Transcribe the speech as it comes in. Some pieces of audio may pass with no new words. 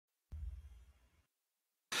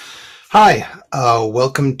Hi,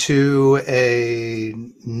 welcome to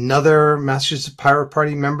another Masters of Pirate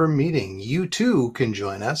Party member meeting. You too can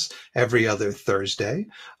join us every other Thursday.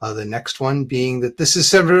 The next one being that this is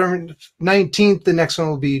September 19th. The next one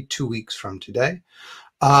will be 2 weeks from today.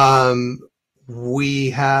 We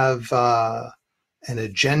have an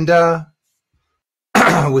agenda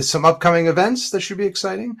with some upcoming events that should be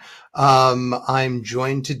exciting. I'm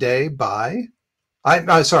joined today by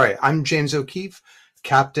I'm James O'Keefe,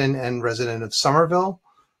 captain and resident of Somerville.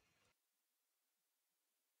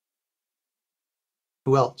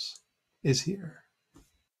 Who else is here?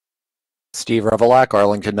 Steve Revelak,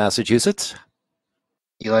 Arlington, Massachusetts.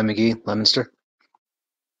 Eli McGee, Leominster.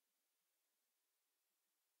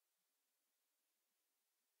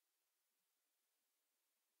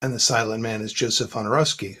 And the silent man is Joseph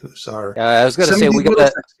Honorowski, who's our. I was going to say we got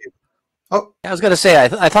that. Oh, I was going to say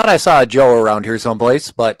I thought I saw a Joe around here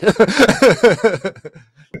someplace, but.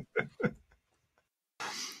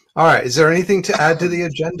 All right. Is there anything to add to the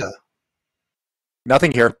agenda?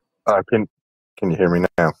 Nothing here. Can you hear me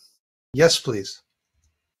now? Yes, please.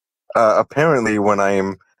 Apparently, when I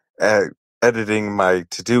am editing my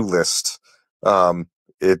to-do list,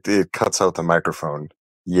 it cuts out the microphone.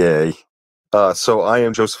 Yay! So I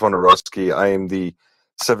am Joseph Honorowski. I am the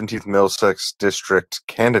 17th Middlesex District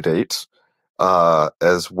candidate,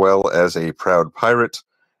 as well as a proud pirate,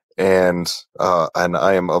 and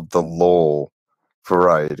I am of the Lowell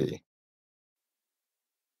variety.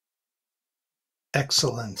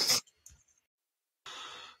 Excellent.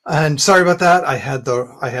 And sorry about that. I had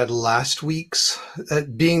last week's,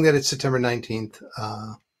 being that it's September 19th.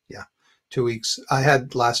 2 weeks. I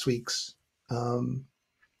had last week's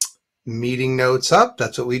meeting notes up.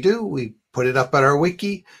 That's what we do. We put it up at our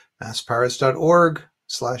wiki,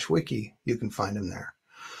 masspirates.org/wiki. You can find them there.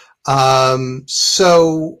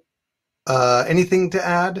 Anything to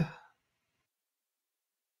add?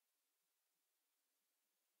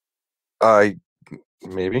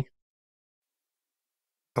 Maybe.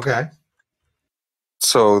 Okay.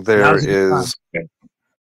 So there is.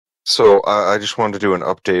 So I just wanted to do an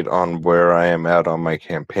update on where I am at on my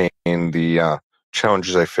campaign, the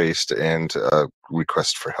challenges I faced, and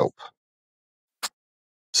request for help.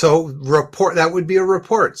 So that would be a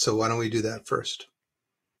report. So why don't we do that first?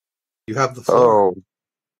 You have the floor.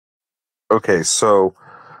 Oh, okay. So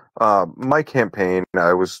my campaign,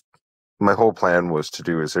 my whole plan was to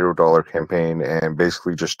do a $0 campaign and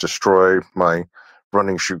basically just destroy my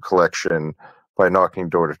running shoe collection by knocking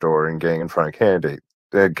door to door and getting in front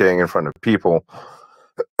of people,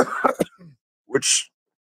 which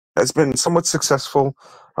has been somewhat successful.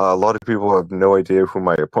 A lot of people have no idea who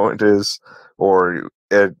my opponent is or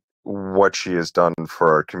what she has done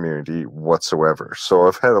for our community whatsoever. So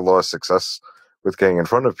I've had a lot of success with getting in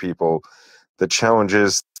front of people. The challenge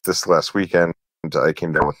is this last weekend, I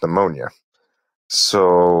came down with pneumonia.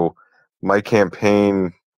 So my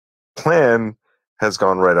campaign plan has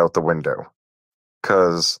gone right out the window.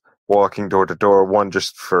 Because walking door to door, I'm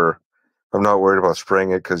not worried about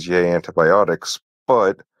spraying it because yay antibiotics,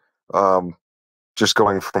 but just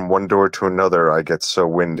going from one door to another, I get so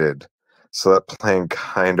winded. So that plan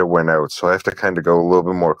kind of went out. So I have to kind of go a little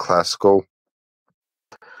bit more classical,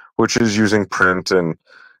 which is using print and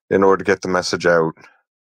in order to get the message out.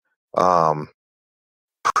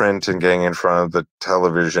 Print and getting in front of the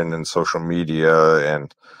television and social media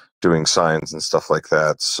and doing signs and stuff like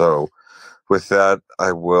that. So with that,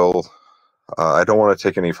 I don't want to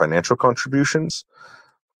take any financial contributions,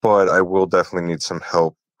 but I will definitely need some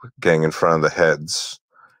help getting in front of the heads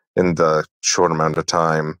in the short amount of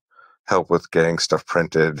time, help with getting stuff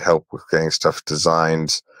printed, help with getting stuff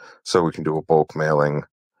designed so we can do a bulk mailing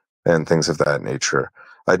and things of that nature.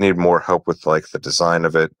 I need more help with like the design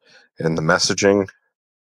of it and the messaging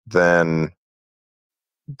than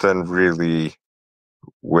really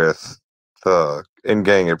with in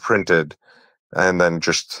getting it printed, and then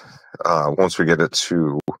just once we get it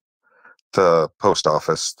to the post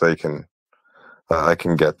office, I can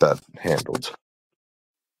get that handled.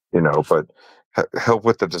 But help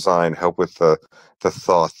with the design, help with the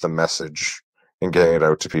thought, the message, and getting it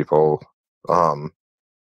out to people, and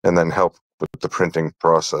then help with the printing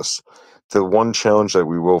process. The one challenge that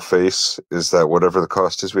we will face is that whatever the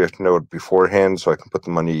cost is, we have to know it beforehand so I can put the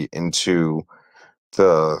money into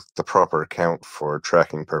the proper account for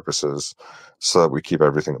tracking purposes so that we keep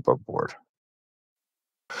everything above board.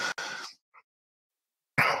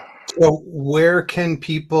 So where can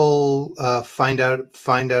people find out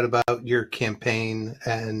about your campaign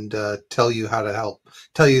and tell you how to help?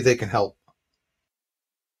 Tell you they can help?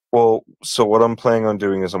 Well, so what I'm planning on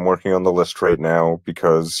doing is I'm working on the list right now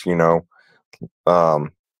because,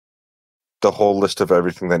 the whole list of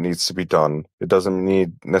everything that needs to be done. It doesn't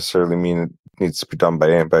necessarily mean it needs to be done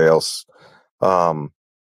by anybody else.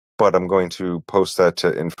 But I'm going to post that to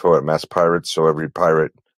info@MassPirates so every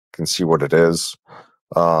pirate can see what it is.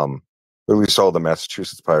 At least all the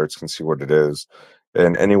Massachusetts pirates can see what it is.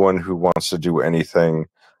 And anyone who wants to do anything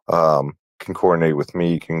can coordinate with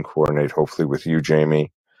me, can coordinate hopefully with you,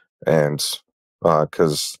 Jamie. And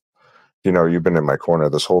because, you've been in my corner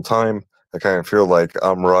this whole time, I kind of feel like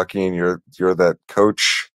I'm Rocky and you're that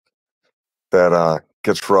coach that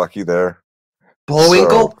gets Rocky there.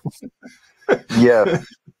 Bullwinkle? So, yeah.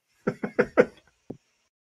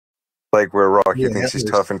 Like where Rocky thinks he's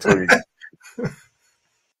tough until he...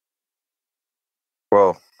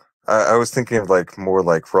 Well, I was thinking of like more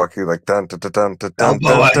like Rocky, like dun dun dun dun dun dun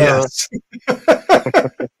dun. Yes.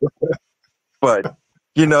 But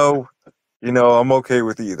I'm okay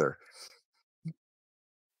with either.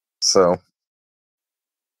 So,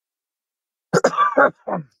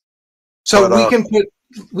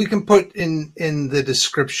 we can put in the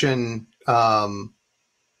description how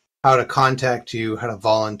to contact you, how to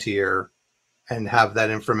volunteer, and have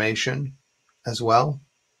that information as well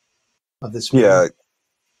of this meeting. Yeah.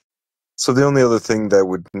 So the only other thing that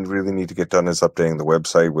would really need to get done is updating the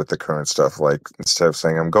website with the current stuff, like instead of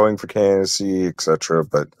saying I'm going for candidacy, etc.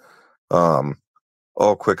 But all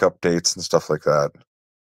quick updates and stuff like that.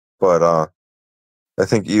 But I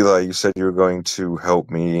think Eli, you said you were going to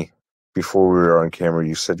help me before we were on camera.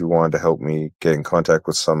 You said you wanted to help me get in contact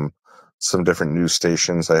with some different news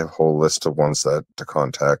stations. I have a whole list of ones to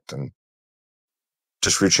contact, and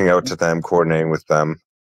just reaching out to them, coordinating with them.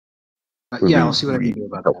 Yeah, I'll see what I can do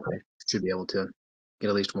about that. I should be able to get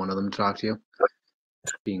at least one of them to talk to you.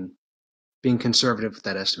 Being conservative with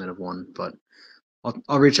that estimate of one, but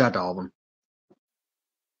I'll reach out to all of them.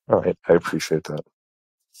 All right, I appreciate that.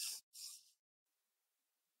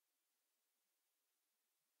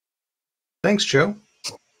 Thanks, Joe.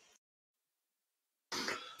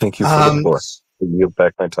 Thank you for the floor. You give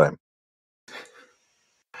back my time.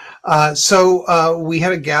 So we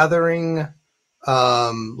had a gathering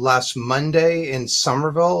last Monday in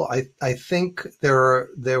Somerville. I think there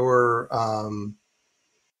were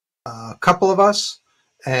a couple of us,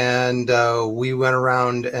 and we went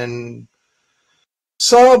around and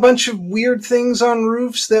saw a bunch of weird things on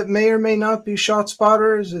roofs that may or may not be shot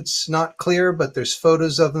spotters. It's not clear, but there's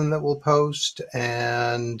photos of them that we'll post,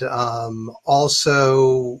 and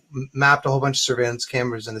also mapped a whole bunch of surveillance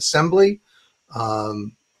cameras in Assembly.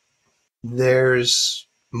 There's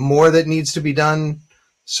more that needs to be done,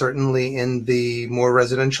 certainly in the more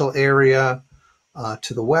residential area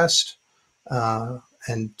to the west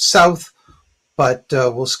and south, but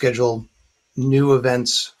we'll schedule new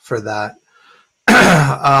events for that.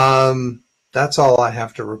 That's all I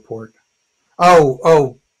have to report.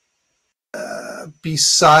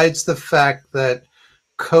 Besides the fact that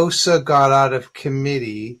COSA got out of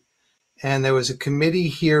committee, and there was a committee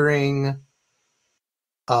hearing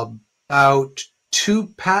about 2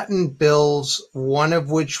 patent bills, one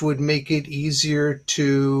of which would make it easier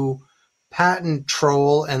to patent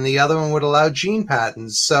troll, and the other one would allow gene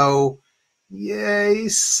patents. So, yay,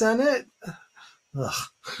 Senate. Ugh.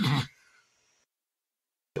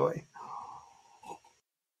 Joy.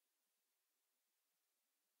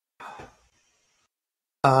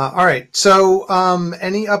 All right. So,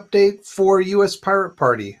 any update for U.S. Pirate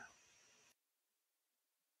Party?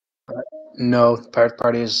 No, the Pirate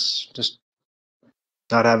Party is just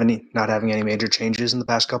not having any major changes in the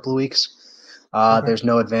past couple of weeks. Okay. There's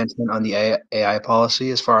no advancement on the AI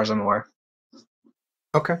policy, as far as I'm aware.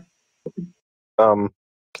 Okay. Can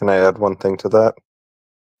I add one thing to that?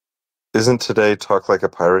 Isn't today Talk Like a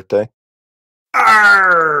Pirate Day?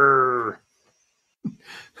 Arr!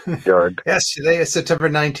 Yarg. Yes, today is September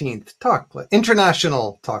 19th.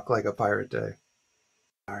 International Talk Like a Pirate Day.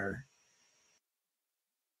 Arr.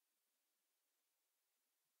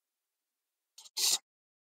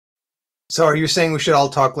 So are you saying we should all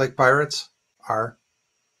talk like pirates? Arr.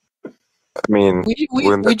 I mean,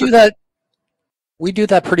 we do that. We do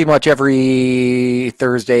that pretty much every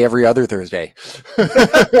Thursday, every other Thursday.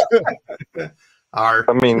 Arr.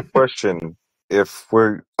 I mean, question: if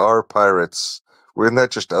we are pirates, wouldn't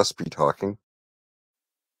that just us be talking?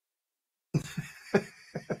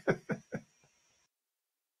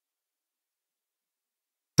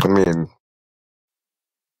 I mean,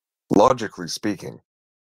 logically speaking.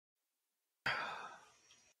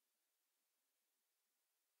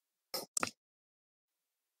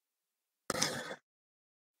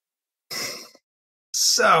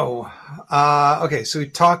 So, okay, so we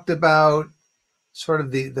talked about sort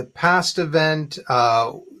of the past event.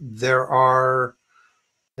 There are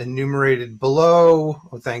enumerated below.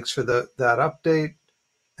 Oh, thanks for that update.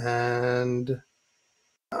 And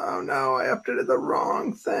oh no, I updated the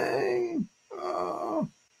wrong thing. Oh,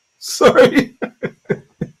 sorry.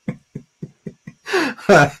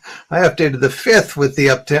 I updated the 5th with the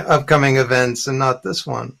upcoming events and not this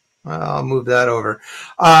one. I'll move that over.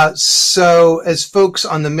 So as folks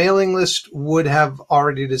on the mailing list would have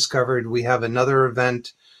already discovered, we have another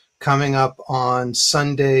event coming up on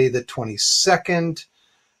Sunday, the 22nd.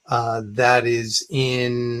 That is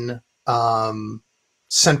in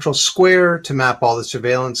Central Square to map all the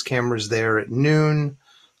surveillance cameras there at noon.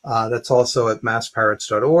 That's also at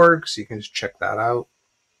masspirates.org, so you can just check that out.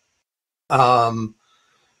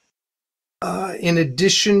 In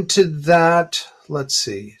addition to that, let's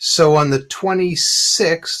see. So on the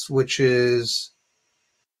 26th, which is,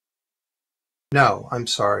 no, I'm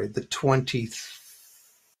sorry, the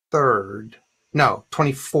 23rd, no,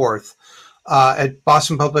 24th, at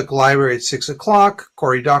Boston Public Library at 6 o'clock,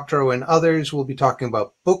 Cory Doctorow and others will be talking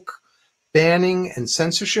about book banning and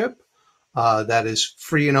censorship. That is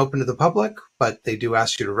free and open to the public, but they do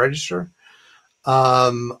ask you to register.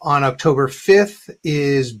 On October 5th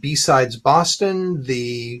is B-Sides Boston,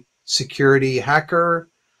 the security hacker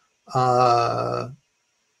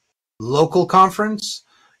local conference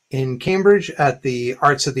in Cambridge at the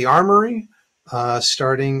Arts at the Armory,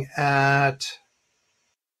 starting at,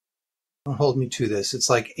 don't hold me to this, it's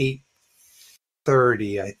like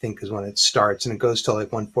 8:30, I think is when it starts, and it goes till like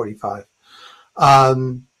 1:45.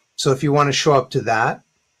 So if you want to show up to that.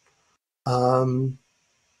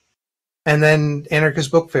 And then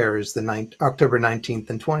Anarchist Book Fair is the October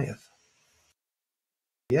 19th and 20th.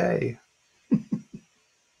 Yay.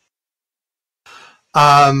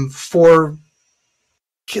 For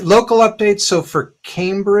local updates, so for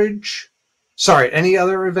Cambridge, sorry, any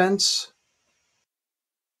other events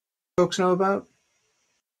folks know about?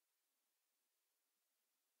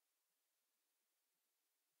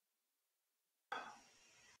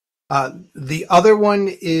 The other one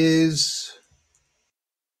is,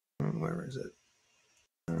 where is it?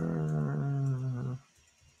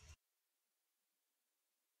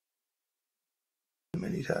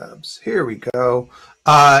 Many tabs. Here we go.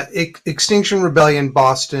 Extinction Rebellion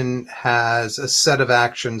Boston has a set of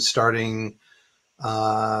actions starting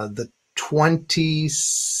the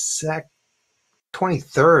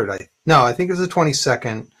 23rd. I think it's the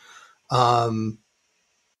 22nd.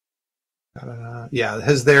 Yeah, it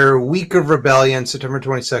has their week of rebellion, September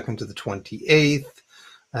 22nd to the 28th.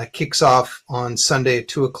 Kicks off on Sunday at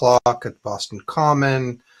 2 o'clock at Boston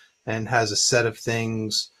Common and has a set of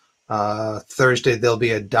things. Thursday, there'll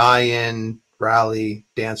be a die-in rally,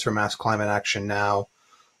 Dance for Mass Climate Action Now.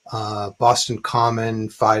 Boston Common,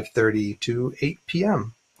 5:30 to 8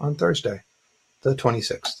 p.m. on Thursday, the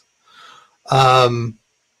 26th.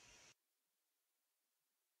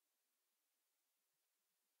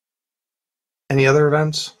 Any other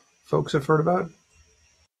events folks have heard about?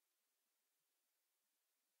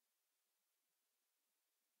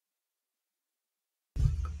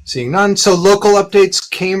 Seeing none. So local updates,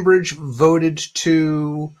 Cambridge voted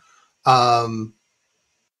to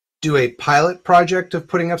do a pilot project of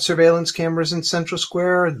putting up surveillance cameras in Central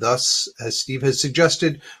Square. Thus, as Steve has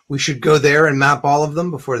suggested, we should go there and map all of them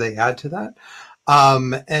before they add to that.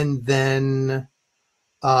 And then...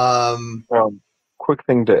 quick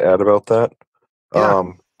thing to add about that.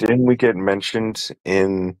 Yeah. Didn't we get mentioned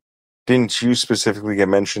in... Didn't you specifically get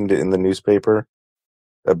mentioned in the newspaper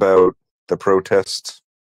about the protests?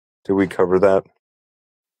 Did we cover that?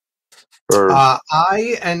 Or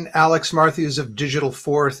I and Alex Matthews of Digital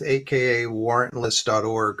Fourth, aka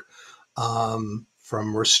warrantless.org,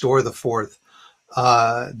 from Restore the Fourth,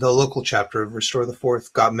 the local chapter of Restore the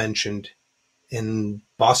Fourth, got mentioned in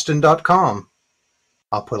Boston.com.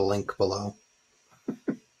 I'll put a link below.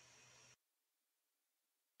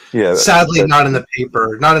 yeah, sadly, not in the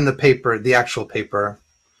paper. Not in the paper, the actual paper.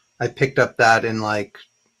 I picked up that in like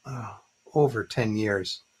over 10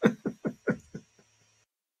 years.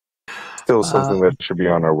 Still something that should be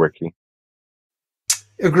on our wiki.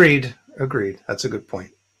 Agreed. That's a good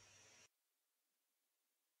point.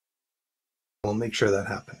 We'll make sure that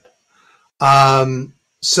happened.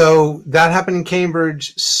 So that happened in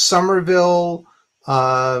Cambridge. Somerville,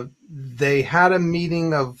 they had a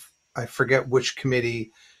meeting of, I forget which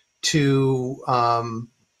committee, to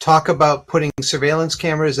talk about putting surveillance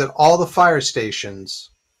cameras at all the fire stations.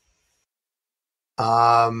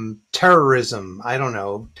 Terrorism, I don't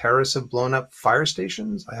know. Terrorists have blown up fire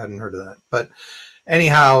stations? I hadn't heard of that. But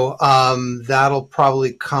anyhow, that'll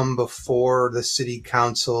probably come before the city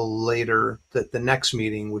council later, the next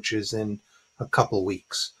meeting, which is in a couple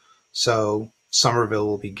weeks. So Somerville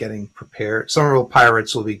will be getting prepared. Somerville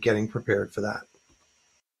Pirates will be getting prepared for that.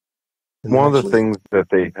 One of the things that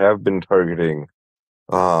they have been targeting,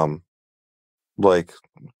 like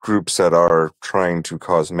groups that are trying to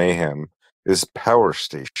cause mayhem, is power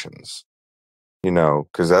stations.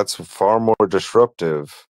 Because that's far more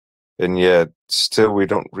disruptive, and yet still we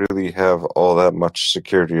don't really have all that much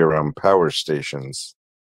security around power stations.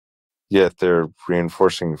 Yet they're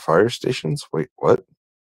reinforcing fire stations? Wait, what?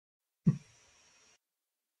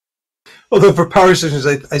 Although for power stations,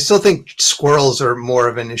 I still think squirrels are more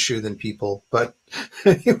of an issue than people. But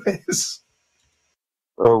anyways.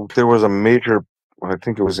 Oh, there was a major, I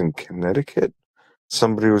think it was in Connecticut.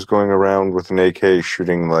 Somebody was going around with an AK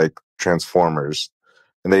shooting like transformers,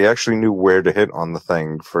 and they actually knew where to hit on the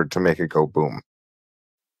thing to make it go boom.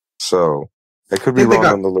 So I could be wrong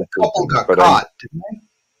on the location. A couple got caught, didn't they?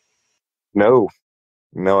 No,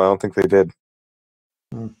 I don't think they did.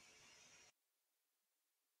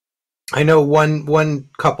 I know one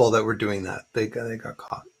couple that were doing that. They got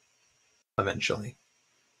caught eventually.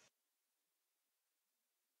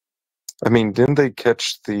 I mean, didn't they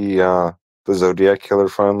catch the Zodiac killer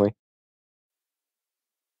finally?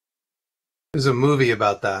 There's a movie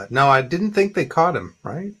about that. No, I didn't think they caught him.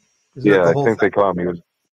 Right? Yeah, I think they caught him.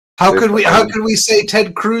 How could we say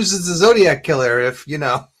Ted Cruz is the Zodiac killer if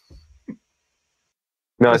No,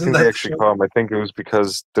 I think they actually caught him. I think it was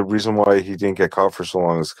because the reason why he didn't get caught for so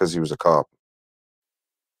long is because he was a cop.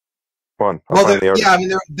 Come on.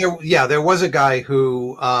 There was a guy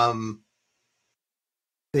who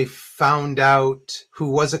they found out who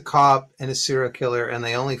was a cop and a serial killer, and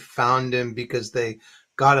they only found him because they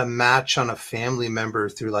got a match on a family member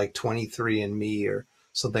through like 23andMe or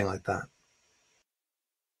something like that.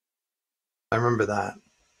 I remember that.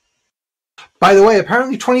 By the way,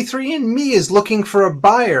 apparently 23andMe is looking for a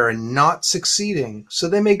buyer and not succeeding, so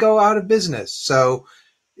they may go out of business. So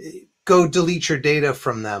go delete your data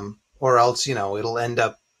from them, or else, it'll end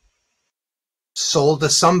up sold to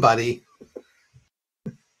somebody.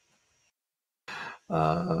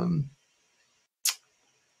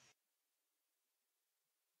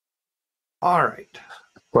 All right.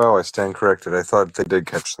 Well, I stand corrected. I thought they did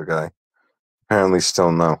catch the guy. Apparently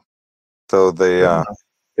still no. Though they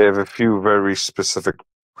have a few very specific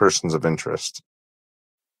persons of interest.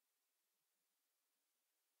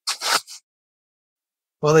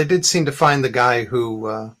 Well, they did seem to find the guy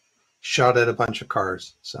who shot at a bunch of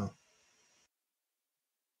cars. So,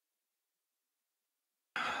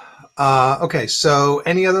 okay. So,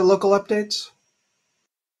 any other local updates?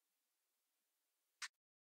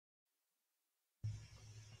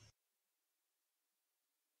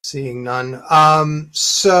 Seeing none.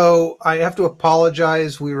 So I have to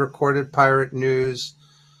apologize. We recorded Pirate News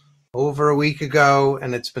over a week ago,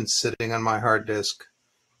 and it's been sitting on my hard disk,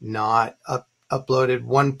 not uploaded.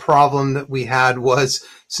 One problem that we had was,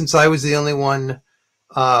 since I was the only one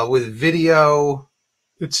with video,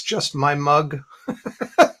 it's just my mug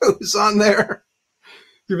who's on there,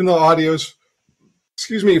 even though audio's,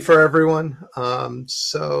 for everyone.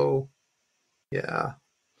 So yeah,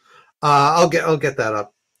 I'll get that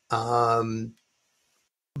up.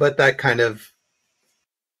 But that kind of,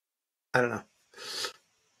 I don't know,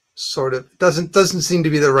 sort of doesn't seem to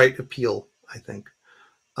be the right appeal, I think.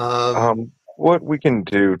 What we can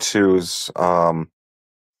do too is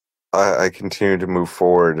I continue to move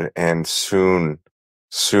forward, and soon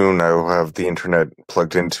I will have the internet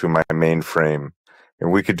plugged into my mainframe,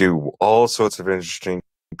 and we could do all sorts of interesting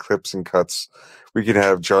clips and cuts. We could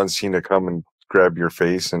have John Cena come and grab your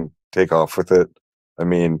face and take off with it. I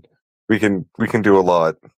mean, we can do a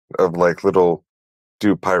lot of like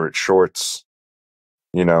do pirate shorts,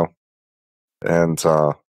 and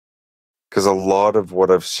because a lot of what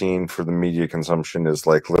I've seen for the media consumption is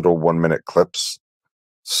like little 1-minute clips.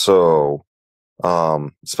 So,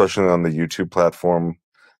 especially on the YouTube platform,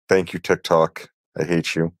 thank you TikTok, I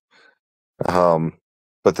hate you.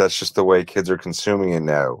 But that's just the way kids are consuming it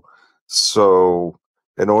now. So,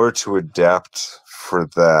 in order to adapt for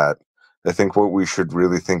that, I think what we should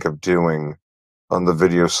really think of doing on the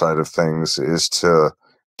video side of things is to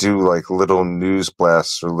do like little news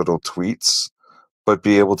blasts or little tweets, but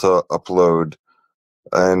be able to upload.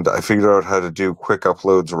 And I figured out how to do quick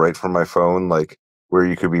uploads right from my phone, like where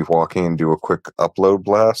you could be walking and do a quick upload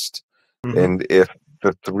blast. Mm-hmm. And if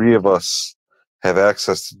the three of us have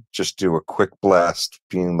access to just do a quick blast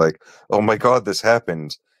being like, oh my God, this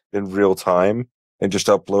happened in real time, and just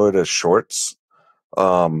upload as shorts,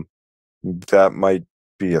 that might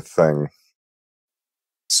be a thing.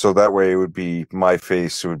 So that way it would be my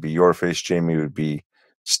face, it would be your face, Jamie, it would be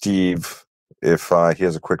Steve, if he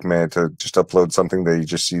has a quick minute to just upload something that he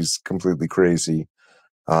just sees completely crazy,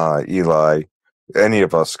 Eli, any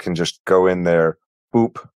of us can just go in there,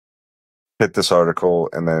 boop, hit this article,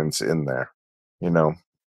 and then it's in there, And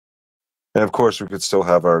of course, we could still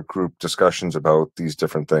have our group discussions about these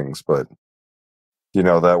different things, but,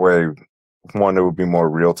 that way, one, it would be more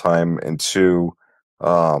real time, and two,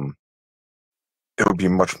 it would be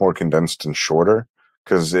much more condensed and shorter,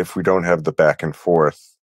 because if we don't have the back and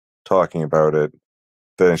forth talking about it,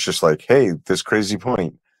 then it's just like, hey, this crazy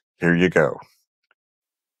point, here you go.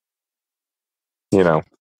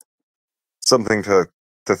 Something to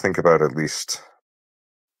think about at least.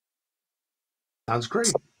 Sounds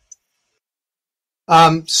great.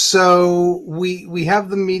 So we have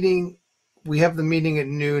the meeting. We have the meeting at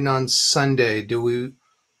noon on Sunday.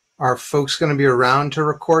 Are folks going to be around to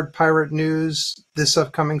record Pirate News this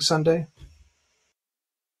upcoming Sunday?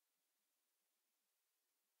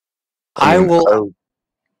 I will.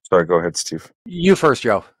 Sorry, go ahead, Steve. You first,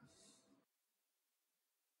 Joe.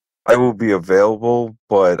 I will be available,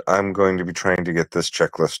 but I'm going to be trying to get this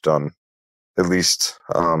checklist done. At least,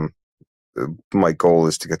 my goal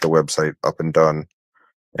is to get the website up and done,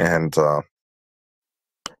 and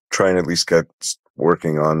try and at least get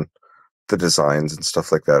working on the designs and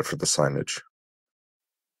stuff like that for the signage.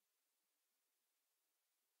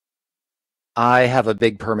 I have a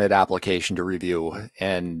big permit application to review,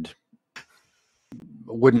 and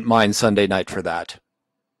wouldn't mind Sunday night for that.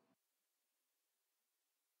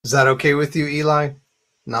 Is that okay with you, Eli?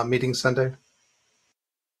 Not meeting Sunday?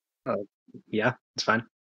 Yeah, it's fine.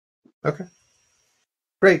 Okay.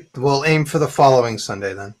 Great. We'll aim for the following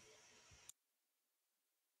Sunday then.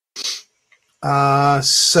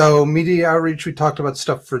 So media outreach, we talked about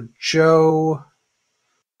stuff for Joe.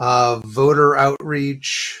 Voter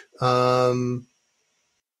outreach.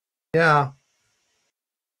 Yeah.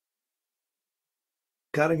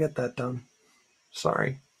 Gotta get that done.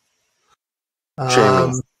 Sorry.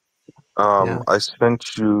 Jamie, yeah. I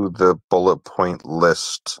sent you the bullet point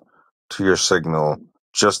list to your Signal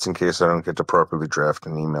just in case I don't get to properly draft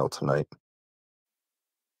an email tonight.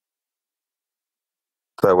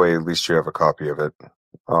 That way, at least you have a copy of it.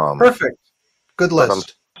 Perfect. Good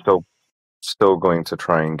list. I'm still going to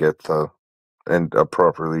try and get a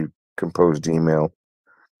properly composed email,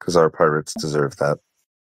 because our pirates deserve that.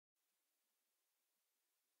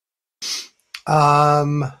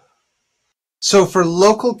 So for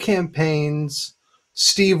local campaigns,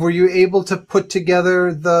 Steve, were you able to put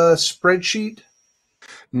together the spreadsheet?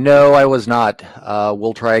 No, I was not.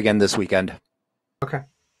 We'll try again this weekend. Okay.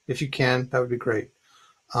 If you can, that would be great.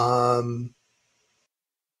 All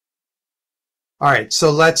right.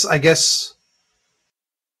 So let's, I guess,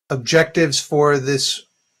 objectives for this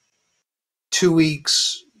 2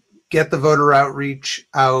 weeks, get the voter outreach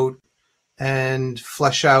out and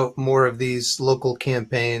flesh out more of these local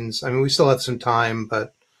campaigns. I mean, we still have some time,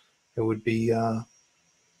 but it would be,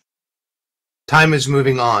 time is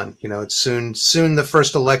moving on. It's soon the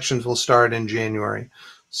first elections will start in January.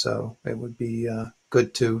 So it would be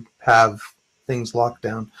good to have things locked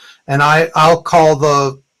down. And I'll call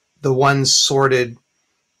the ones sorted,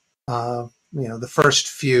 the first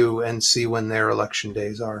few, and see when their election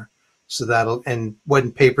days are. So and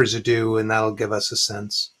when papers are due, and that'll give us a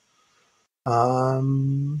sense.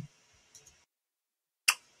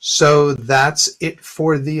 So that's it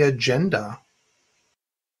for the agenda.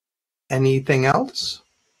 Anything else?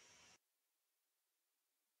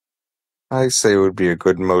 I say it would be a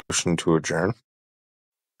good motion to adjourn.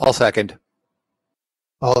 I'll second.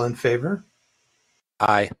 All in favor?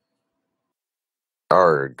 Aye.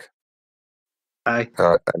 Arg. Aye.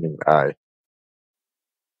 Aye.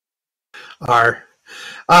 R.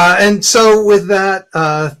 And so with that,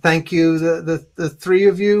 thank you, the three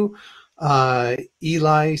of you,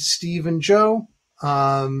 Eli, Steve, and Joe.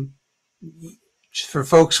 For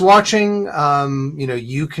folks watching,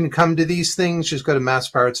 you can come to these things. Just go to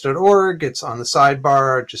masspirates.org. It's on the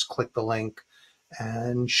sidebar. Just click the link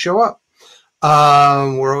and show up.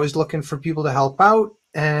 We're always looking for people to help out.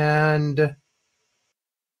 And,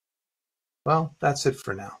 well, that's it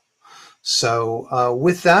for now. So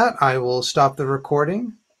with that, I will stop the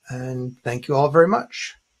recording, and thank you all very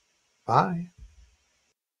much. Bye.